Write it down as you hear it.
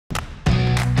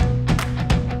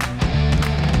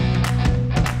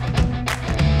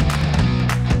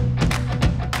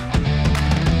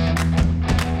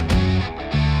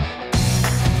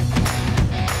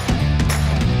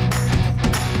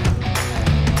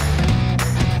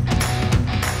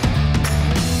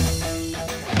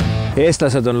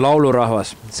Eestlased on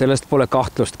laulurahvas, sellest pole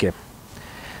kahtlustki.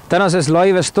 Tänases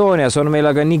LIVEstonias on meil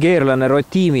aga nigeerlane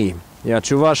Rotimi ja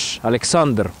Chuvash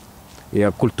Aleksandr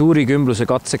ja kultuurikümbluse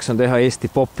katseks on teha Eesti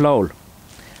poplaul.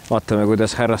 Vaatame,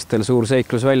 kuidas härrastel suur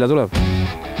seiklus välja tuleb.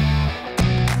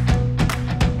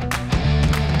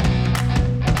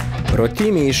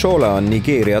 Rotimi on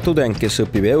Nigeeria tudeng, kes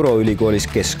õpib Euroülikoolis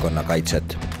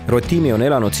keskkonnakaitset. Rotimi on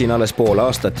elanud siin alles pool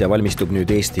aastat ja valmistub nüüd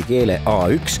eesti keele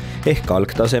A1 ehk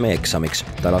algtaseme eksamiks.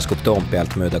 Ta laskub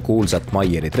Toompealt mööda kuulsat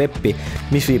Maieri treppi,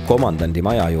 mis viib komandandi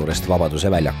maja juurest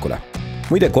Vabaduse väljakule.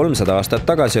 Muide 300 aastat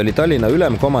tagasi oli Tallinna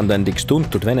ülemkomandandiks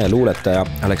tuntud vene luuletaja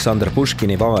Aleksandr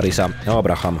Puškini vaarisa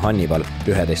Abraham Hannibal,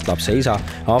 11 lapse isa,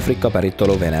 Aafrika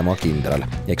päritolu Venemaa kindral.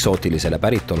 Eksootilisele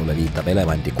päritolule viitab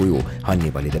elevandi kuju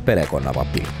Hannibalide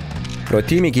perekonnavapil.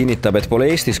 Rotimi kinnitab, et pole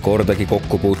Eestis kordagi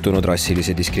kokku puutunud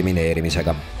rassilise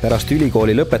diskrimineerimisega. Pärast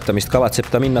ülikooli lõpetamist kavatseb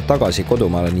ta minna tagasi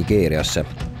kodumaale Nigeeriasse.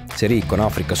 See riik on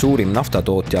Aafrika suurim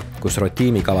naftatootja, kus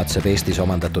Rotimi kavatseb Eestis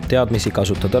omandatud teadmisi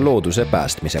kasutada looduse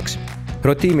päästmiseks.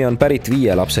 Rotimi on pärit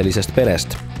 5-lapselisest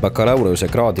perest. Bakalaureuse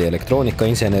kraadi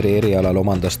elektroonikainseneri erialal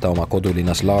omandas ta oma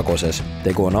kodulinnas Lagoses.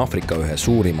 Tegu on Aafrika ühe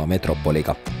suurima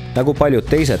metropoliga. Nagu paljud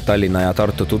teised Tallinna ja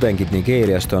Tartu tudengid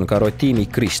Nigeeriast on ka Rotimi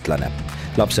kristlane.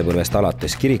 Lapsepõlvest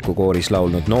alates kirikukooris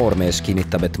laulnud noormees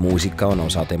kinnitab, et muusika on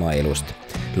osa tema elust.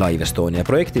 LIVEstonia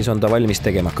projektis on ta valmis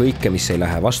tegema kõike, mis ei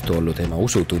lähe vastuollu tema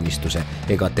usutunnistuse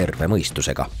ega terve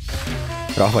mõistusega.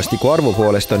 Rahvastiku arvu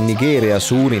poolest on Nigeeria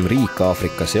suurim riik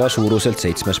Aafrikas ja suuruselt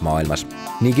 7. maailmas.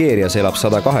 Nigeerias elab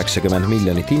 180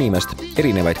 miljonit inimest,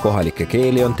 erinevaid kohalikke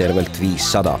keeli on tervelt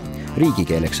 500.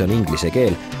 Riigikeeleks on inglise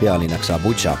keel, pealinnaks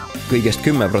Abuja. Kõigest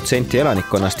 10%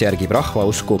 elanikkonnast järgib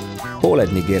rahvausku,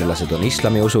 pooled nigeerlased on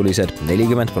islamiusulised,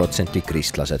 40%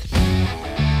 kristlased.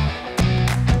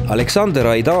 Aleksandr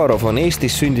on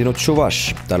Eestis sündinud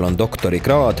Chuvash, tal on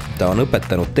doktorikraad, ta on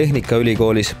õpetanud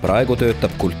Tehnikaülikoolis, praegu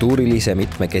töötab kultuurilise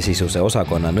mitmekesisuse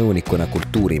osakonna nõunikuna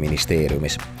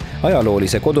Kultuuriministeeriumis.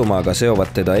 Ajaloolise kodumaaga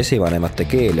seovad teda esivanemate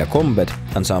keel ja kombed,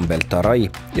 ensemble Taray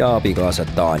ja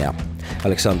abikaasad Tanja.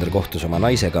 Aleksandr kohtus oma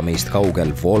naisega meist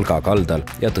kaugel Volga kaldal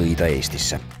ja tõi ta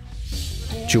Eestisse.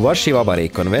 Chuvaši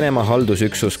vabariik on Venemaa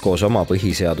haldusüksus koos oma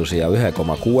põhiseaduse ja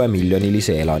 1,6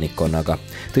 miljonilise elanikkonnaga.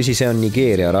 Tõsi, see on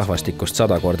Nigeeria rahvastikust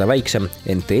 100 korda väiksem,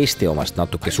 ent Eesti omast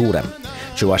natuke suurem.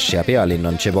 Chuvashia pealinn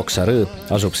on Tševoksarõ,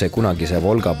 asub see kunagise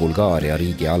Volga-Bulgaaria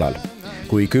riigi alal.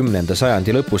 Kui 10.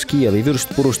 sajandi lõpus Kiievi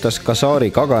vürst purustas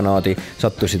Kasaari kaganaadi,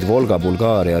 sattusid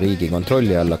Volga-Bulgaaria riigi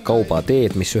kontrolli alla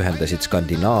kaubateed, mis ühendasid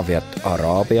Skandinaaviat,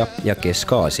 Araabia ja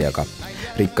Kesk-Aasiaga.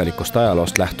 Rikkalikust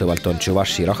ajaloost lähtuvalt on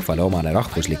Chuvaši rahvale omane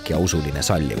rahvuslik ja usuline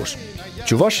sallivus.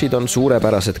 Chuvashid on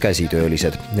suurepärased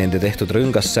käsitöölised, nende tehtud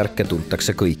rõngassärke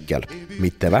tuntakse kõikjal.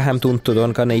 Mitte vähem tuntud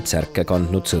on ka neid särke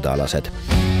kandnud sõdalased.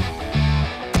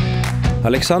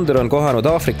 Aleksandr on kohanud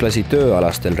aafriklasi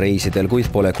tööalastel reisidel,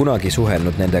 kuid pole kunagi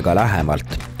suhelnud nendega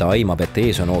lähemalt. Ta aimab, et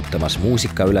ees on ootamas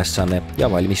muusikaülesanne ja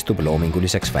valmistub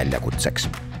loominguliseks väljakutseks.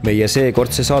 Meie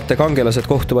seekordse saate kangelased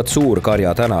kohtuvad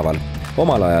Suur-Karja tänaval.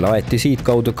 Omal ajal aeti siit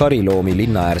kaudu kariloomi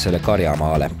linnaäärsele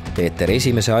Karjamaale. Peeter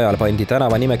esimese ajal pandi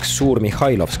tänava nimeks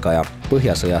Suur-Mihhailovskaja,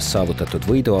 Põhjasõjas saavutatud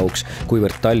võiduauks,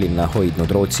 kuivõrd Tallinna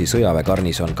hoidnud Rootsi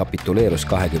sõjaväegarnison kapituleerus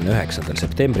 29.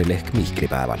 septembril ehk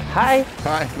Mihklipäeval. Hi!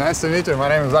 Hi, nice to meet you. My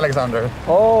name is Aleksandr.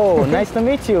 Oh, nice to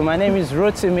meet you. My name is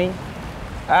Rotimi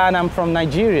and I'm from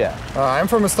Nigeria. I'm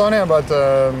from Estonia, but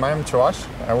I'm Chuvash.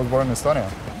 I was born in Estonia.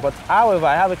 But however,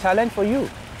 I have a challenge for you.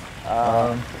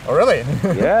 Oh, really?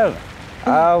 Yeah.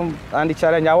 And the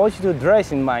challenge, I want you to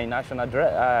dress in my national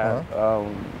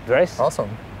dress. Awesome.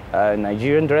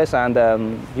 Nigerian dress, and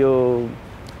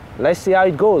let's see how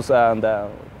it goes, and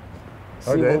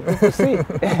see what people see.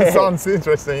 Sounds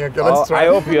interesting. Okay, let's try. I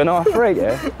hope you're not afraid,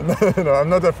 eh? No, I'm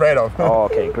not afraid of. Oh,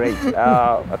 okay, great.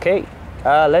 Okay,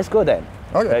 let's go then.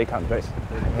 Okay. There you come, dress.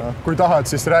 Kui tahad,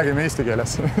 siis räägime eesti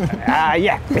keeles.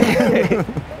 Yeah.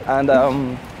 And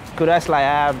could I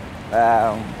have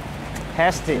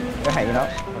hästi, you know?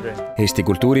 Eesti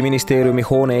Kultuuriministeeriumi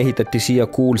hoone ehitati siia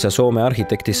kuulsa Soome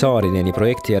arhitekti Saarineni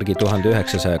projekti järgi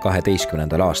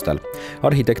 1912. aastal.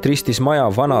 Arhitekt ristis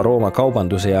maja Vana-Rooma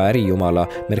kaubanduse ja ärijumala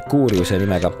Merkuuriuse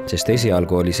nimega, sest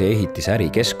esialgu oli see ehitis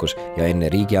ärikeskus ja enne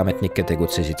riigiametnikke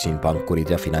tegutsesid siin pankurid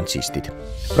ja finantsistid.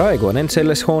 Praegu on end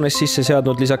selles hoones sisse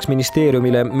seadnud lisaks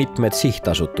ministeeriumile mitmed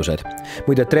sihtasutused.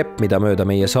 Muide trepp, mida mööda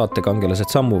meie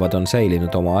saatekangelased sammuvad, on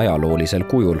säilinud oma ajaloolisel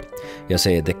kujul ja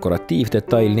see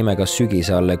dekoratiivdetail nimega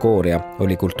sügise allegooria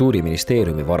oli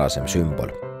Kultuuriministeeriumi varasem sümbol.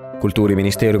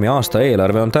 Kultuuriministeeriumi aasta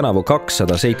eelarve on tänavu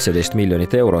 217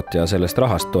 miljonit eurot ja sellest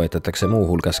rahast toetatakse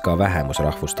muuhulgas ka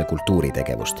vähemusrahvuste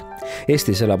kultuuritegevust.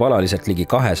 Eestis elab alaliselt ligi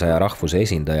 200 rahvuse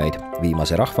esindajaid.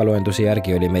 Viimase rahvaloenduse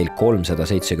järgi oli meil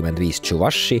 375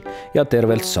 tšuvašši ja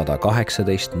tervelt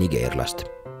 118 nigeerlast.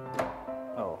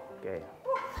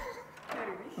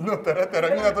 No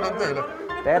tere, mina tulen tööle.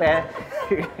 Tere!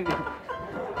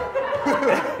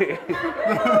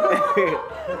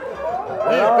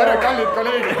 Tere, kallid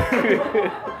kolleegid!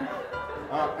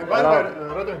 And by the way,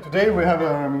 Rotimi, today we have a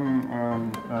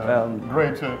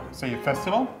great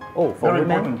festival. Oh, for very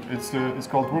women? important. It's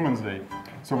called Women's Day.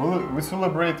 So we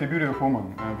celebrate the beauty of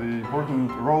women, the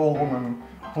important role women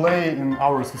play in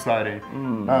our society.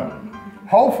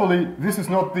 Hopefully, this is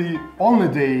not the only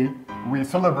day we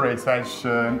celebrate such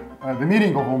the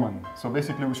meeting of women. So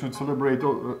basically, we should celebrate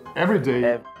every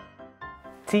day.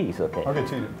 Tea is okay. Okay,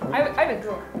 tea. I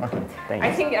withdraw. Okay. Thank I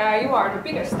you. think you are the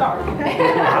biggest star.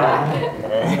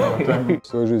 В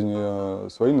своей жизни я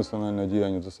свои национальные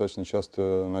одеяния достаточно часто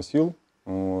носил,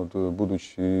 вот,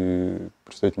 будучи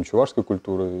представителем чувашской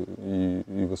культуры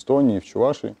и в Эстонии, и в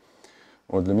Чувашии.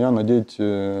 Вот, для меня надеть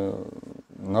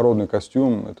народный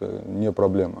костюм – это не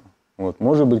проблема. Вот,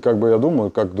 может быть, как бы я думаю,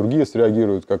 как другие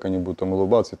среагируют, как они будут там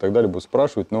улыбаться и так далее, будут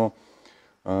спрашивать, но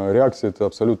реакция это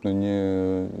абсолютно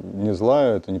не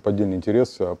злая, это не поддельный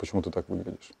интерес, а почему ты так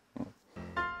выглядишь.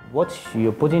 What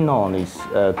you're putting on is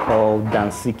called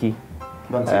dansiki.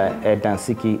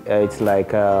 Dansiki. It's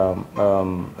like a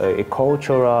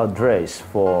cultural dress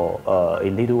for a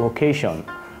little occasion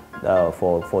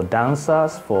for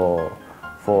dancers, for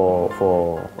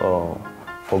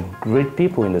great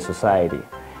people in the society.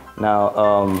 Now,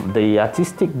 the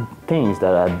artistic things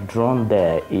that are drawn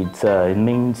there, it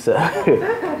means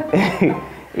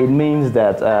it means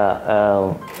that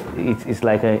it's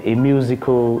like a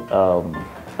musical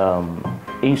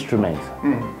instrument.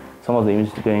 Some of the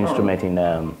musical instruments in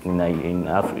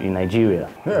Nigeria.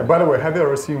 Yeah. By the way, have you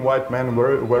ever seen white men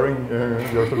wearing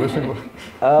your traditional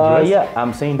dress? Yeah,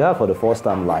 I'm saying that for the first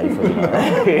time live.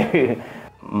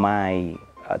 My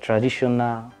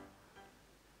traditional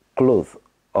clothes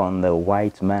on the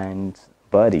white man's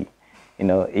body, you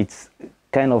know, it's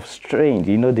kind of strange,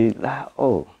 you know,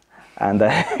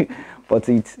 but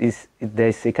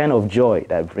there's a kind of joy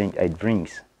that it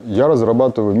brings. Я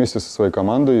разрабатываю вместе со своей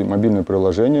командой мобильное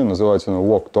приложение, называется оно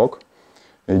Walk Talk.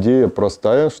 Идея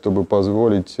простая, чтобы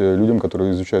позволить людям,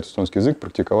 которые изучают эстонский язык,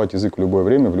 практиковать язык в любое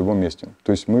время, в любом месте.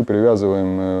 То есть мы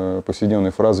привязываем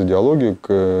повседневные фразы, диалоги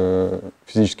к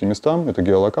физическим местам, это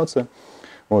геолокация.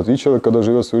 Вот. И человек, когда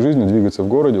живет свою жизнь, двигается в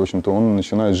городе, в общем-то, он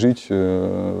начинает жить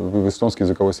в эстонской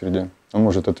языковой среде. Он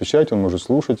может отвечать, он может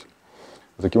слушать,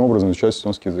 таким образом изучать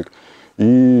эстонский язык.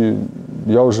 И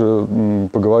я уже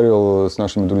поговорил с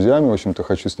нашими друзьями, в общем-то,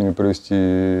 хочу с ними провести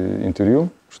интервью,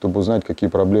 чтобы узнать, какие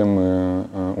проблемы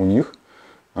у них,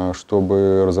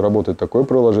 чтобы разработать такое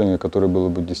приложение, которое было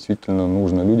бы действительно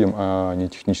нужно людям, а не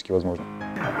технически возможно.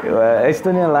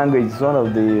 Estonian language is one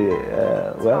of the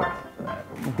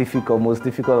most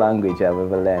difficult language I've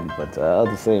ever learned, but all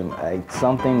the same, it's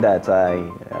something that I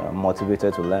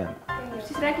motivated to learn.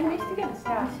 Siis räägime eesti keeles.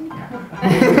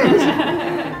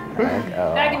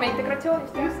 Räägime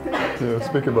integratsioonist. Yeah,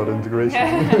 speak about integration.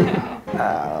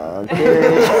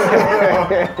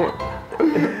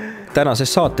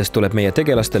 Tänases saates tuleb meie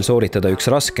tegelastel sooritada üks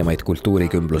raskemaid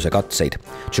kultuurikümbluse katseid.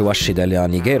 Chuvašidel ja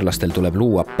nigeerlastel tuleb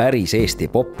luua päris Eesti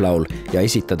poplaul ja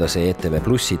esitada see ETV+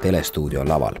 telestuudio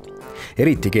laval.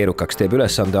 Eriti keerukaks teeb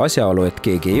ülesande asjaolu, et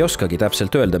keegi ei oskagi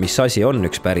täpselt öelda, mis asi on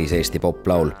üks päris Eesti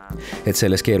poplaul. Et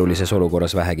selles keerulises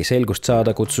olukorras vähegi selgust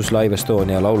saada, kutsus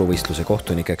LIVEstonia lauluvõistluse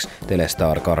kohtunikeks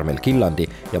TVstar Carmel Killandi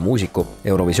ja muusiku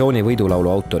Eurovisiooni võidulaulu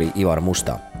autori Ivar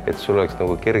Musta. Et sul oleks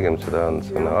nagu kergem seda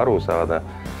aru saada,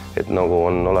 et nagu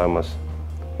on olemas,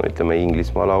 ütleme,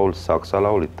 Inglismaa laul, Saksa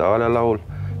laul, Itaalia laul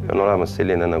ja on olemas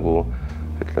selline nagu,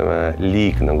 ütleme,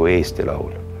 liig nagu Eesti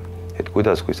laul. Et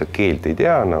kuidas, kui sa keelt ei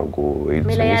tea, nagu...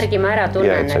 Mille järgi ma ära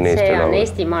tunnen, et see on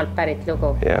Eestimaalt pärit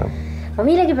lugu. Ma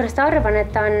millegipärast arvan, et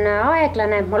ta on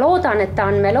aeglane, ma loodan, et ta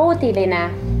on meloodiline,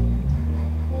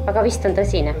 aga vist on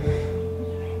tõsine.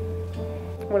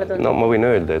 No ma võin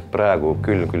öelda, et praegu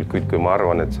küll, kui ma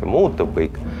arvan, et see muutub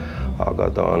kõik, aga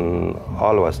ta on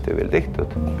halvasti veel tehtud.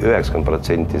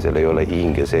 90% seal ei ole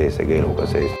hinge sees ja keeluga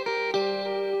sees.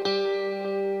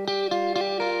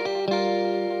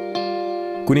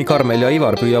 Kuni Karmel ja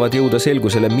Ivar püüavad jõuda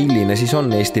selgusele, milline siis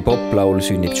on Eesti poplaul,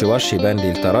 sünnib Chuvashi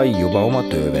bändil Taray juba oma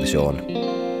tööversioon.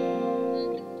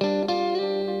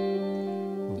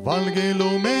 Valge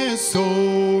lume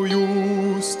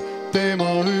soojust, tema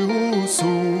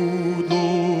õhusuudlust,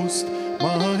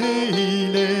 ma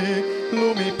eile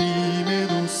lumepiirust.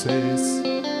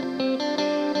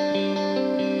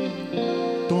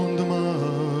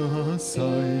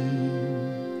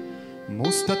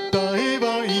 musta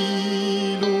taeva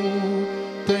ilu,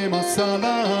 tema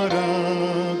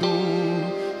salaradu,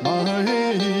 ma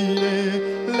eile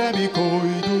läbi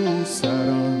koidu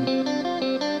säran.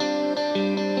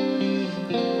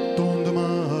 Tundma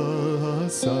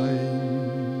sain,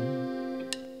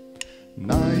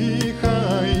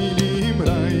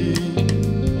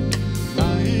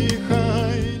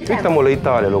 ütle mulle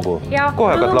Itaalia lugu.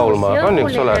 Kohe hakkad laulma, on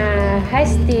üks ole?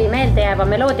 Hästi meeldejääva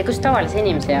meloodia, kus tavalise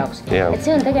inimese jaoks. Et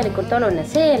see on tegelikult oluline.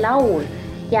 See laul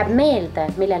jääb meelde,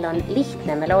 millel on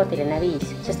lihtne meloodiline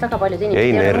viis, sest väga paljud inimesed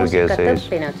ei ole muusikat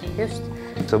õppinud. Just.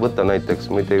 Sa võtta näiteks,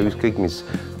 ma ei tea, ükskõik mis,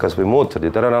 kas või Mozarti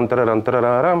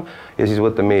tararam, ja siis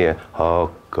võtta meie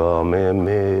hakkame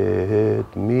mehed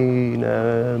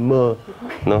minema.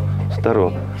 Noh, saad aru,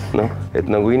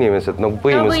 et nagu inimesed, nagu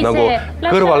põhimõtteliselt nagu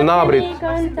kõrvalnaabrid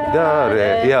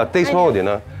ja teismoodi,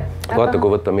 vaata, kui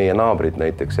võtta meie naabrid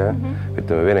näiteks,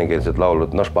 ütleme venekeelsed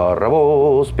laulud,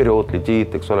 našparravos,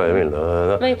 periootlitit, eks ole,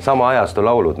 sama ajastu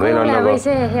laulud. Või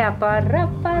see hea parra,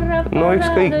 no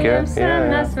ükskõik,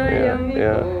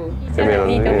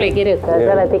 nii tubli kirjutajad,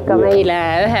 oled ikka meile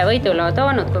ühe võiduloo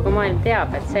toonud, kogu maailm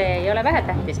teab, et see ei ole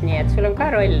vähetähtis, nii et sul on ka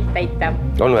roll täita.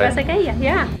 Lase käia,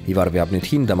 jaa. Ivar peab nüüd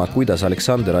hindama, kuidas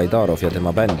Aleksandr Aidarov ja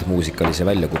tema bänd muusikalise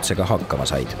väljakutsega hakkama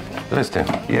said. Здрасте,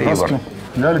 я Ивар.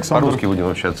 По-русски будем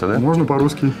общаться, да? Можно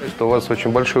по-русски. Что у вас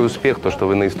очень большой успех, то, что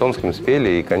вы на эстонском спели,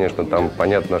 и, конечно, там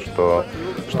понятно, что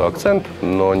акцент,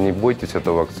 но не бойтесь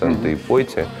этого акцента и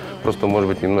пойте. Просто, может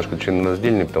быть, немножко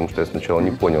членораздельный, потому что я сначала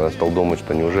не понял. Я стал думать,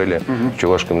 что неужели в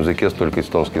чувашском языке столько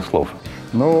эстонских слов.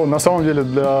 Ну, на самом деле,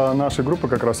 для нашей группы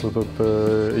как раз вот тут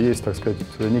есть, так сказать,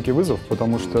 некий вызов,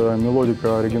 потому что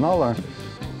мелодика оригинала,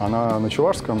 она на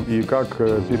чувашском, и как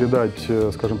передать,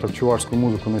 скажем так, чувашскую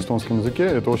музыку на эстонском языке,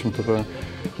 это, в общем-то,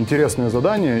 интересное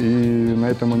задание, и на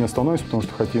этом мы не остановимся, потому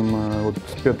что хотим, вот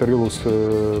Петр Илус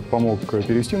помог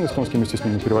перевести на эстонский, вместе с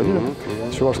ними переводили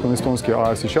с чувашского на эстонский,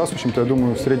 а сейчас, в общем-то, я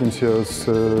думаю, встретимся с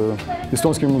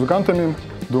эстонскими музыкантами,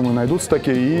 думаю, найдутся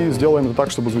такие, и сделаем это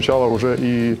так, чтобы звучало уже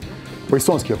и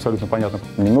по-эстонски абсолютно понятно.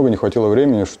 Немного не хватило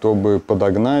времени, чтобы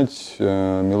подогнать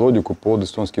мелодику под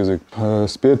эстонский язык.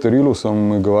 С Петром Илусом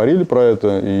мы говорили про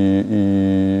это,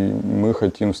 и мы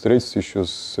хотим встретиться еще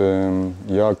с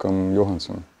Яком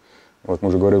Йохансеном. Вот, мы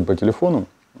уже говорили по телефону.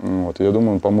 Вот, я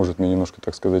думаю, он поможет мне немножко,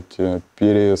 так сказать,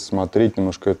 пересмотреть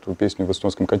немножко эту песню в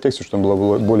эстонском контексте, чтобы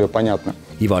было более понятно.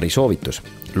 Ivari soovitus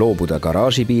loobuda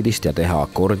гаражи-биidist ja teha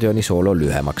akordioni soolo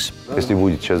lühemaks. Если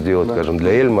будет сейчас делать, скажем,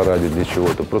 для Эльма ради, для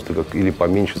чего-то, просто как или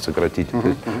поменьше сократить.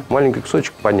 Маленький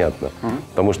кусочек понятно,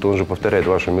 потому что он же повторяет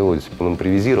вашу мелодию, если бы он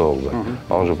импровизировал,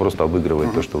 а он же просто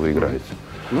обыгрывает то, что вы играете.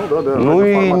 Ну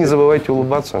и не забывайте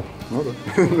улыбаться,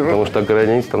 потому что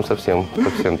аккордеонист там совсем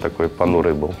такой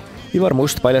понурый был. Ivar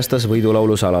Must paljastas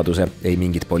võidulaulu saladuse, ei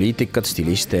mingit poliitikat,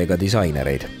 stiliste ega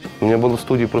disainereid. У меня было в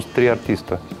студии просто 3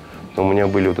 артиста. У меня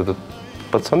были вот этот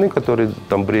пацаны, которые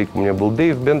там брейк, у меня был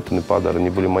Дэйв, Бентон и Падар, они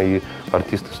были мои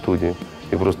артисты в студии.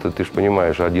 И просто, ты же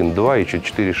понимаешь, 1, 2 и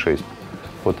 4, 6.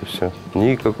 Вот и все.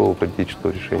 Никакого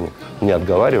политического решения. Меня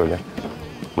отговаривали.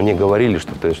 Мне говорили,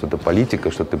 что это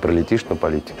политика, что ты пролетишь на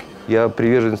политике. Я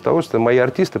приверженец того, что мои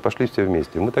артисты пошли все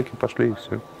вместе. Мы так и пошли, и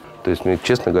все. То есть,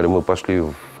 честно говоря, мы пошли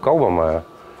в Каубама,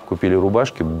 купили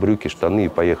рубашки, брюки, штаны и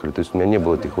поехали. То есть у меня не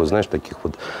было этих, вот, знаешь, таких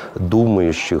вот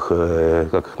думающих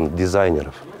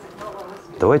дизайнеров.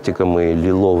 Давайте-ка мы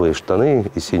лиловые штаны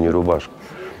и синюю рубашку.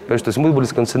 То есть мы были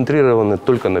сконцентрированы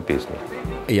только на песне.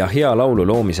 Ja hea laulu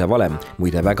loomise valem,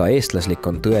 muide väga eestlaslik,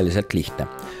 on tõeliselt lihtne.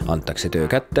 Antakse töö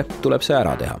kätte, tuleb see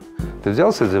ära teha. Ты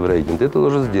взялся за брейкинг, ты это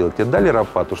должен сделать. Тебе дали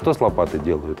лопату, что с лопатой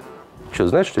делают? Что,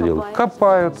 знаешь, что делают?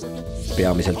 Копают.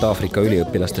 Peamiselt Aafrika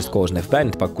üliõpilastest koosnev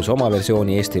bänd pakkus oma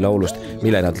versiooni Eesti laulust,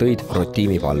 mille nad lõid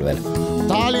Rotimi palvel.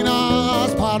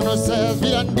 Tallinnas Parnusses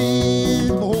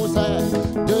Viljandi muuse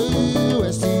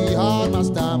tõesti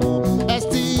armastamu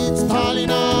Eestit.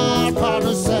 Tallinnas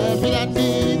Parnusses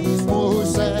Viljandi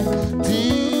muuse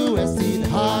tõesti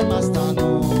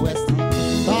armastamu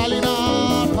Eestit.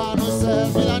 Tallinnas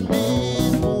Parnusses Viljandi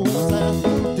muuse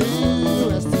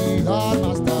tõesti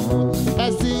armastamu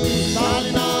Eestit.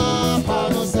 Tallinnas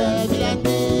Parnusses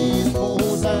Viljandi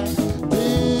muuse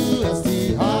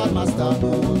tõesti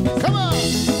armastamu. Come on!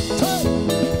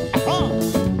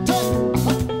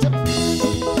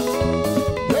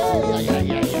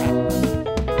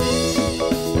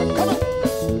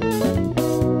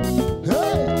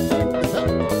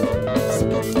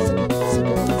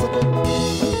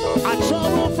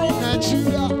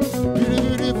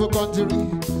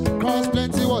 Cross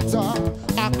plenty water,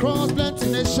 across plenty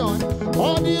nation,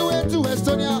 all the way to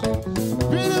Estonia.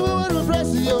 Beautiful and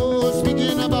refreshing,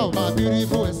 speaking about my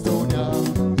beautiful Estonia.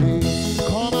 Hey,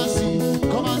 come and see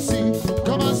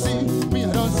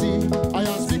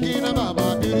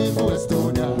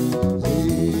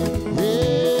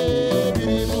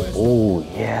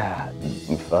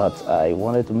I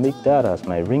wanted to make that as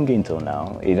my ringtone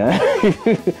now, you know,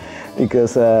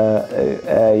 because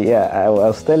yeah, I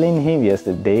was telling him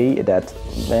yesterday that,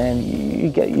 man,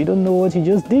 you don't know what you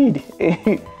just did.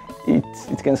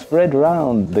 It can spread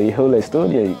around the whole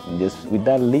Estonia just with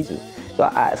that little.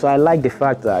 So I like the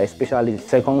fact that, especially the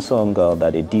second song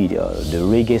that they did, the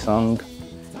reggae song.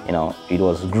 You know, it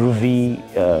was groovy.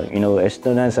 You know,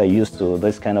 Estonians are used to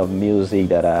this kind of music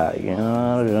that are, you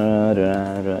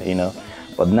know.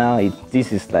 But now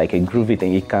this is like a groovy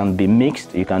thing. It can be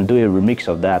mixed. You can do a remix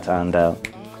of that, and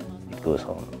it goes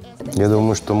on. Я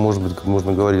думаю, что, может быть,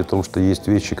 можно говорить о том, что есть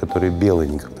вещи, которые белые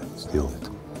никогда не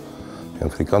сделают. И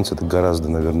африканцы это гораздо,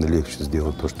 наверное, легче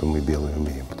сделать то, что мы белые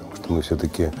умеем, потому что мы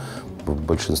все-таки в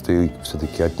большинстве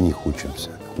все-таки от них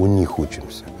учимся, у них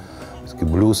учимся.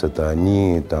 Блюз — это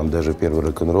они, там даже первый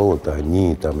рок-н-ролл — это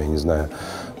они, там, я не знаю,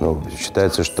 ну,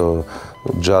 считается, что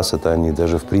джаз — это они,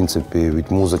 даже в принципе, ведь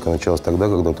музыка началась тогда,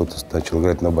 когда кто-то начал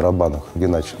играть на барабанах, где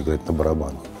начали играть на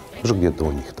барабанах, тоже где-то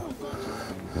у них там.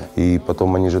 И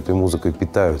потом они же этой музыкой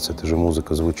питаются, эта же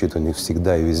музыка звучит у них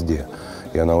всегда и везде,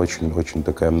 и она очень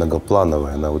такая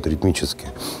многоплановая, она вот ритмически.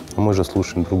 А мы же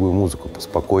слушаем другую музыку,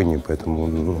 поспокойнее, поэтому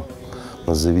ну,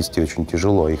 нас завести очень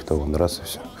тяжело, а их-то вон раз и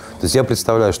все. То есть я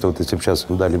представляю, что вот если бы сейчас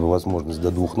им дали бы возможность до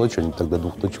 2 ночи, они тогда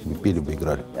 2 ночи бы пели бы,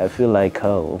 играли. I feel like,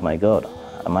 oh my God,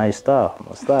 am I a star?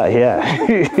 I'm a star, yeah.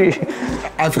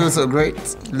 I feel so great.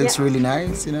 It looks really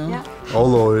nice, you know. Yeah.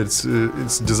 Although it's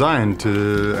designed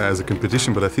as a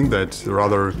competition, but I think that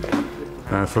rather,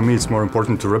 for me, it's more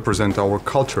important to represent our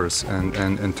cultures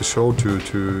and to show to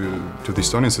the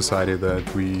Estonian society that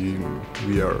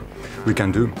we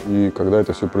can do. И когда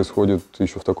это все происходит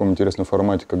еще в таком интересном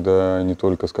формате, когда не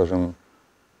только, скажем,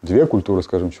 2 культуры,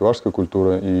 скажем, чувашская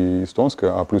культура и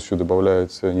эстонская, а плюс еще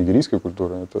добавляется нигерийская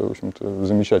культура, это, в общем-то,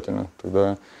 замечательно.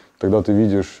 Тогда ты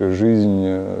видишь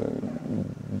жизнь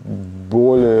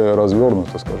более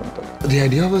развернуто, скажем так. The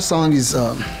idea of a song is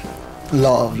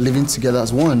love, living together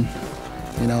as one.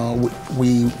 You know,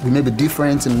 we may be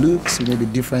different in looks, we may be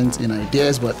different in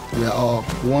ideas, but we are all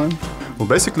one. Well,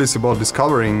 basically, it's about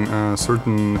discovering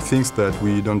certain things that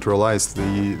we don't realize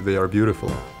they are beautiful.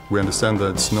 We understand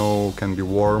that snow can be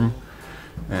warm,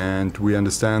 and we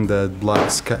understand that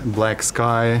black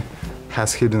sky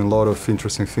has hidden a lot of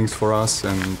interesting things for us,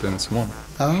 and so on.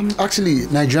 Actually,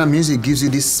 Nigerian music gives you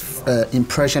this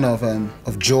impression of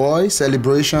joy,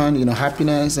 celebration, you know,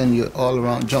 happiness, and you're all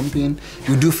around jumping.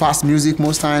 You do fast music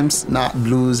most times, not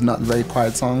blues, not very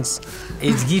quiet songs.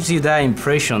 It gives you that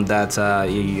impression that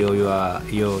you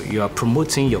are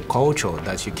promoting your culture,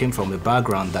 that you came from a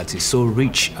background that is so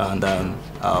rich and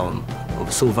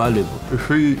so valuable.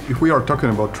 If we are talking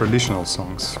about traditional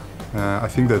songs, I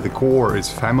think that the core is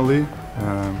family.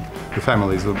 The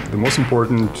family is the most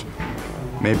important.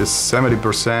 Maybe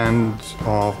 70%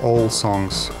 of all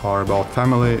songs are about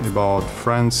family, about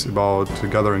friends, about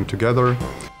gathering together.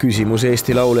 Küsimus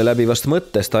Eesti Laule läbivast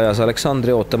mõttest ajas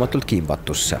Aleksandri ootamatult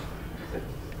kimbatusse.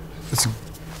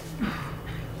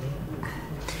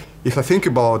 If I think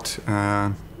about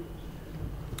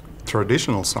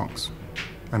traditional songs,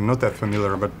 I'm not that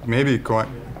familiar, but maybe quite.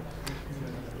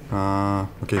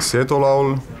 Okay, Seeto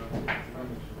laul.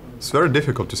 It's very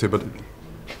difficult to say, but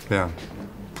yeah.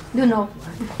 You know.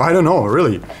 I don't know,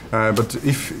 really. But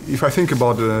if I think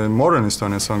about a modern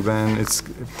Estonian song, then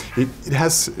it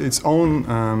has its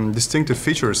own distinctive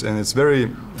features, and it's very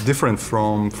different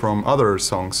from other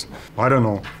songs. I don't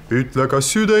know. Ütle, kas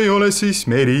süda ei ole siis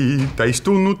meri, täis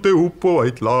tunnute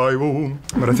uppuvaid laevu.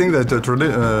 But I think that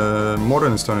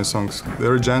modern Estonian songs,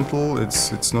 very gentle.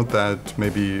 It's not that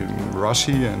maybe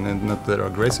rushy and not that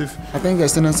aggressive. I think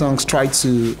Estonian songs try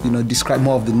to, describe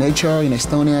more of the nature in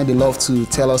Estonia. They love to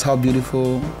tell us how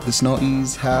beautiful the snow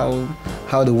is, how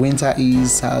the winter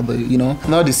is, how the,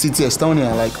 not the city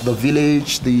Estonia, like the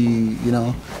village,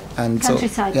 and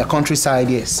countryside. So, yeah, countryside,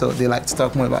 yes. So they like to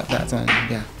talk more about that, and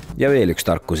yeah. Ja veel üks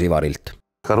tarkus Ivarilt.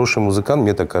 Хороший музыкант,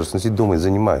 мне так кажется, сидит дома и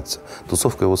занимается.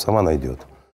 Тусовка его сама найдет.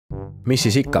 Mis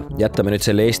siis ikka, jätame nüüd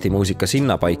selle Eesti muusika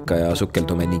sinnapaika ja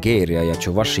sukeldume Nigeeria ja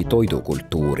Chuvashi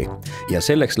toidukultuuri. Ja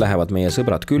selleks lähevad meie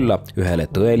sõbrad külla ühele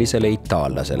tõelisele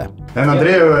itaallasele. And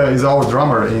Andrea is our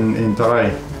drummer in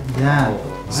Taray. Yeah,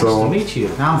 nice to meet you.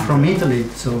 I'm from Italy,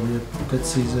 so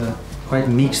this is a quite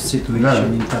mixed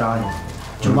situation in Taray.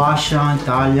 Chuvashia,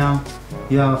 Italia,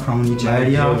 yeah, from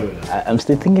Nigeria. I'm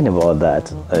still thinking about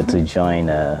that, to join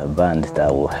a band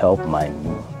that will help my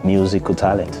musical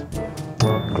talent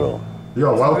grow.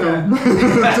 You're welcome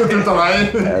to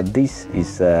Taray. This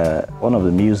is one of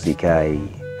the music I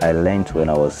learned when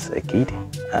I was a kid,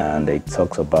 and it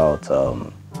talks about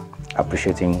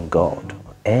appreciating God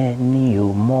То,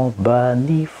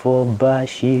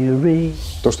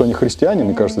 что они христиане,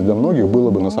 мне кажется, для многих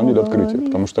было бы на самом деле открытие,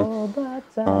 потому что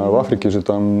в Африке же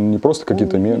там не просто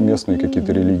какие-то местные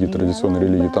какие-то религии, традиционные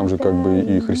религии, там же как бы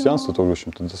и христианство тоже, в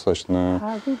общем-то,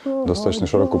 достаточно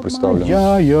широко представлено.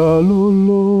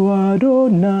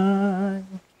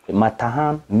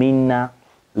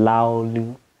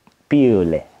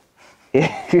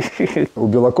 У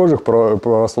белокожих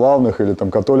православных или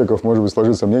там католиков может быть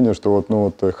сложиться мнение, что вот,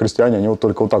 ну, вот христиане, они вот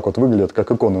только вот так вот выглядят,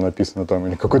 как икона написано там,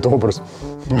 или какой-то образ.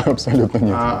 Абсолютно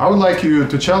нет. I would like you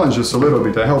to challenge us a little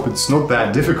bit. I hope it's not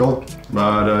that difficult,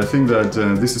 but I think that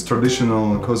this is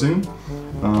traditional cuisine.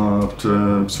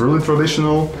 It's really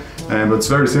traditional, and it's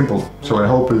very simple. So I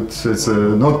hope it's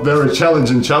a not very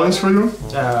challenging challenge for you.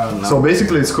 No. So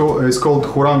basically, it's called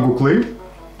huran-kukli.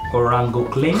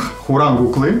 Khuran-kukli.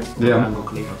 Khuran-kukli. Yeah.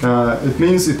 It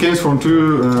means it comes from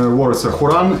two words.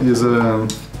 Khuran is a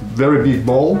very big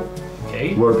bowl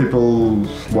where people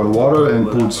boil water and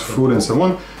put food and so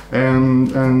on.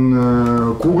 And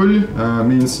kugl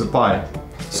means pie,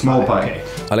 small pie.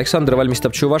 Aleksandr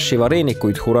valmistab Chuvashi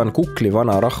vareenikuid huran-kukli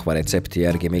vana rahvaretsepti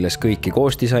järgi, milles kõiki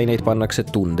koostisaineid pannakse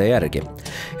tunde järgi.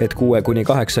 Et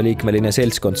 6–8 liikmeline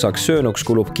seltskond saaks söönuks,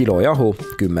 kulub kilo jahu,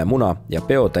 10 muna ja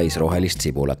peotäis rohelist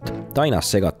sibulat.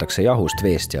 Tainas segatakse jahust,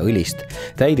 veest ja õlist.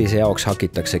 Täidise jaoks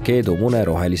hakitakse keedumune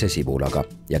rohelise sibulaga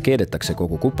ja keedetakse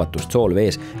kogu kupatust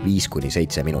soolvees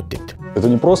 5–7 minutit. Это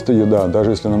не просто еда,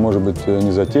 даже если она может быть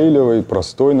незатейливой,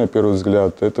 простой на первый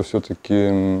взгляд, это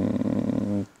все-таки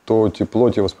то тепло,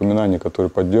 те воспоминания, которые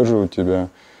поддерживают тебя,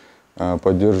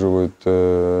 поддерживают,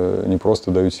 не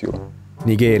просто дают силу.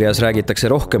 Nigeerias räägitakse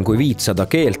rohkem kui 500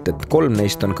 keelt, et 3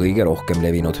 neist on kõige rohkem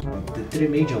levinud.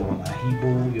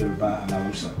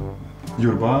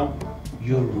 Yoruba,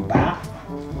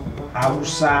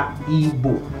 Hausa,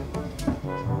 Igbo.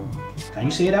 Can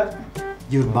you say that?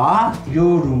 Yoruba,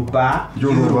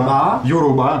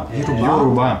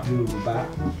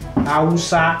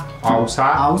 Hausa,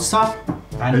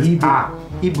 and Igbo.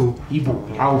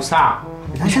 Hausa.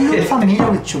 I'm not familiar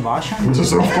with Chuvash. Of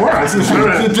course, it's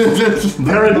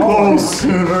very close.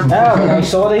 When I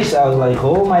saw this, I was like,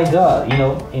 oh my god, you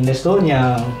know, in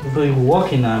Estonia, people were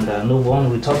walking and no one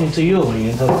will talking to you when you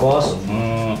enter the bus.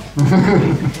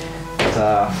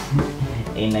 But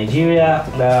in Nigeria,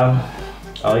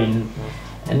 or in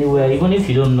anywhere, even if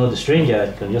you don't know the stranger,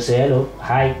 you can just say hello,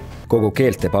 hi. Kogu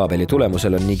keeltepaabeli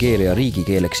tulemusel on Nigeeria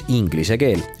riigikeeleks inglise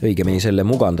keel, õigemini selle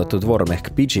mugandatud vorm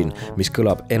ehk pidgin, mis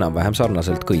kõlab enam-vähem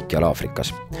sarnaselt kõikjal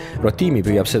Aafrikas. Rotimi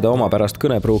püüab seda oma pärast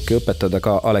kõnepruuki õpetada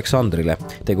ka Aleksandrile.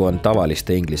 Tegu on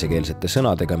tavaliste inglisekeelsete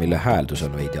sõnadega, mille hääldus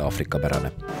on veidi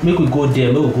Aafrika-pärane. We could go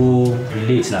there, we could go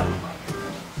relate now.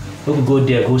 We could go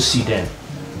there, go see them.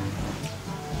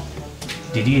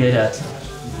 Did you hear that?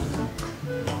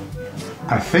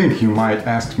 I think you might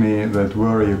ask me that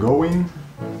where are you going?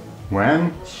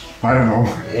 When? I don't know.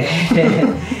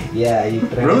 Yeah, you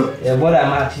really? Yeah, what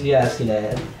I'm actually asking,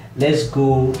 let's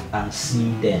go and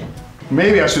see them.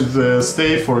 Maybe I should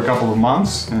stay for a couple of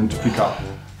months and to pick up.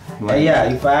 Like,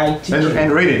 yeah, if I teach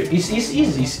and read it. It's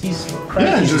easy. It's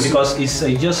quite easy because it's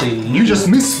just a... You just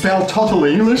misspelled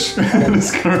totally English.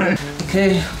 That's correct.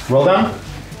 Okay. Well done.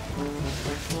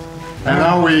 And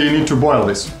now we need to boil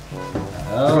this.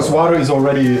 Because water is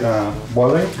already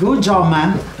boiling. Good job,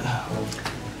 man.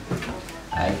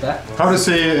 Like that. How to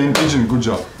say in pidgin, good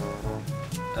job?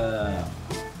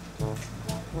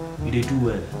 You did do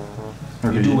well.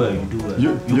 Okay. You do well.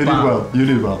 You did well. You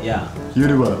did well. Yeah. You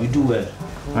did well. You do well.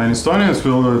 In Estonian it's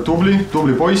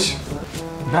tubli poiss.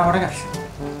 Bravo, ragazzi.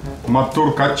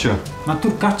 Matur katša.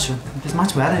 Matur katša. It's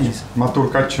much better. Matur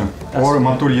katša. Or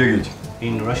matur jegid.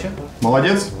 In Russia?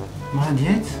 Молодец.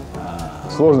 Молодец.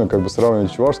 Сложно как бы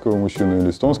сравнивать чувашского мужчину или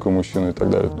эстонского мужчину и так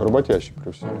далее. Работящий,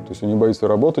 прежде всего. То есть он не боится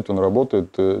работать, он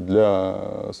работает для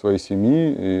своей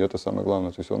семьи, и это самое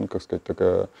главное. То есть он, как сказать,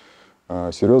 такая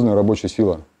серьезная рабочая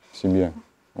сила в семье.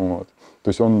 Вот. То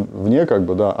есть он вне как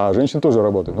бы, да, а женщина тоже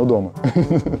работает, но дома.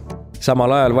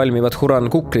 Samal ajal valmivad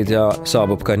huran-kuklid ja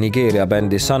saabub ka Nigeeria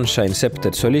bändi Sunshine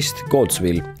Septet solist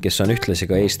Godswill, kes on ühtlasi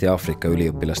ka Eesti-Aafrika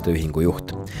üliõpilaste ühingu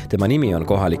juht. Tema nimi on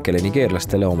kohalikele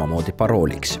nigeerlastele omamoodi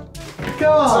parooliks.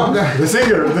 The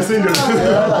singer.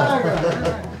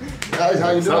 Guys,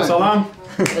 how you doing? Salam.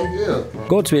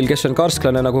 Godswill, kes on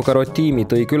karsklane nagu ka Rotimi,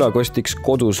 tõi külakostiks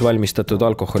kodus valmistatud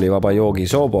alkoholivaba joogi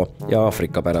Zobo ja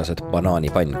Aafrika-pärased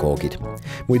banaanipannkoogid.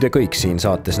 Muide kõik siin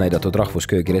saates näidatud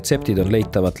rahvusköögi retseptid on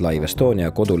leitavad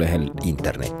LIVEstonia kodulehel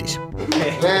internetis.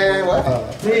 Hey, what?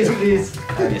 Please.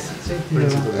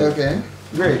 Okay,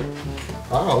 great.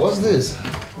 Wow, what's this?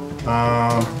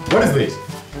 What is this?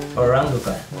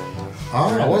 Huran-kukli.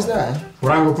 What's that?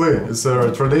 Khuran-kukli. It's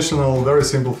a traditional, very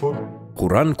simple food.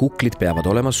 Huran-kuklid peavad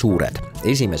olema suured.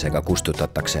 Esimesega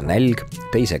kustutatakse nälg,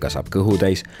 teisega saab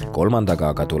kõhutäis, kolmandaga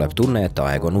aga tuleb tunne, et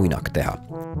aeg on uinak teha.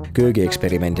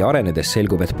 Köögieksperimendi arenedes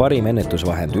selgub, et parim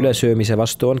ennetusvahend ülesöömise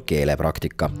vastu on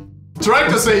keelepraktika. Try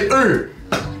to say õ.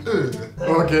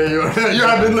 Okay, you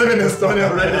have been living in Estonia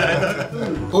already.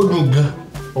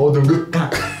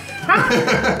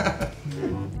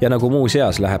 Ja nagu muu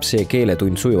seas läheb see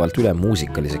keeletund sujuvalt üle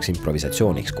muusikaliseks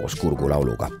improvisatsiooniks koos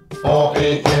kurgulauluga.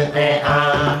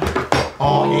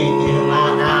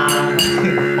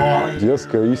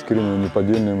 Детская искренняя,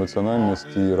 неподдельная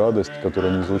эмоциональность и радость,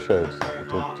 которая не излучается.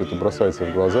 Это бросается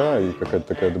в глаза и какая-то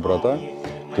такая доброта.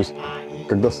 То есть,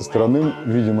 когда со стороны,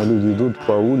 видимо, люди идут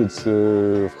по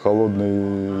улице в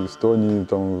холодной Эстонии,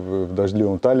 там, в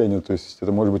дождливом Таллине, то есть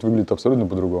это, может быть, выглядит абсолютно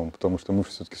по-другому, потому что мы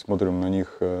все-таки смотрим на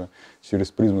них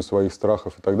через призму своих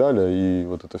страхов и так далее, и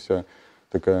вот эта вся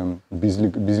такая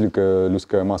безликая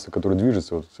людская масса, которая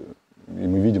движется, вот, и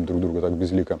мы видим друг друга так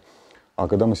безлико. А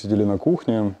когда мы сидели на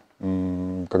кухне,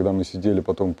 когда мы сидели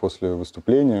потом после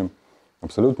выступления,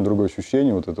 абсолютно другое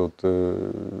ощущение, вот эта вот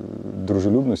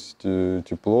дружелюбность,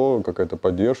 тепло, какая-то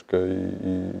поддержка.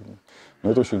 Ну,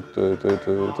 это очень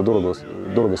это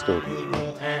дорого стоит.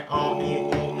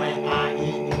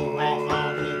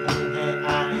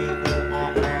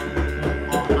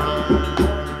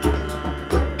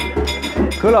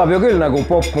 Kõlab ju küll nagu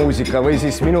popmuusika või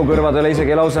siis minu kõrvadele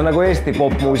isegi lausa nagu Eesti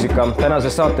popmuusika.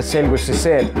 Tänases saates selgus siis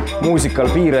see, et muusikal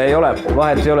piire ei ole.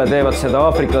 Vahet ei ole, teevad seda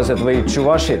aafriklased või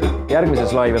Chuvašid. Järgmises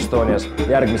LIVEstonias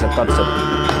järgmised katsed.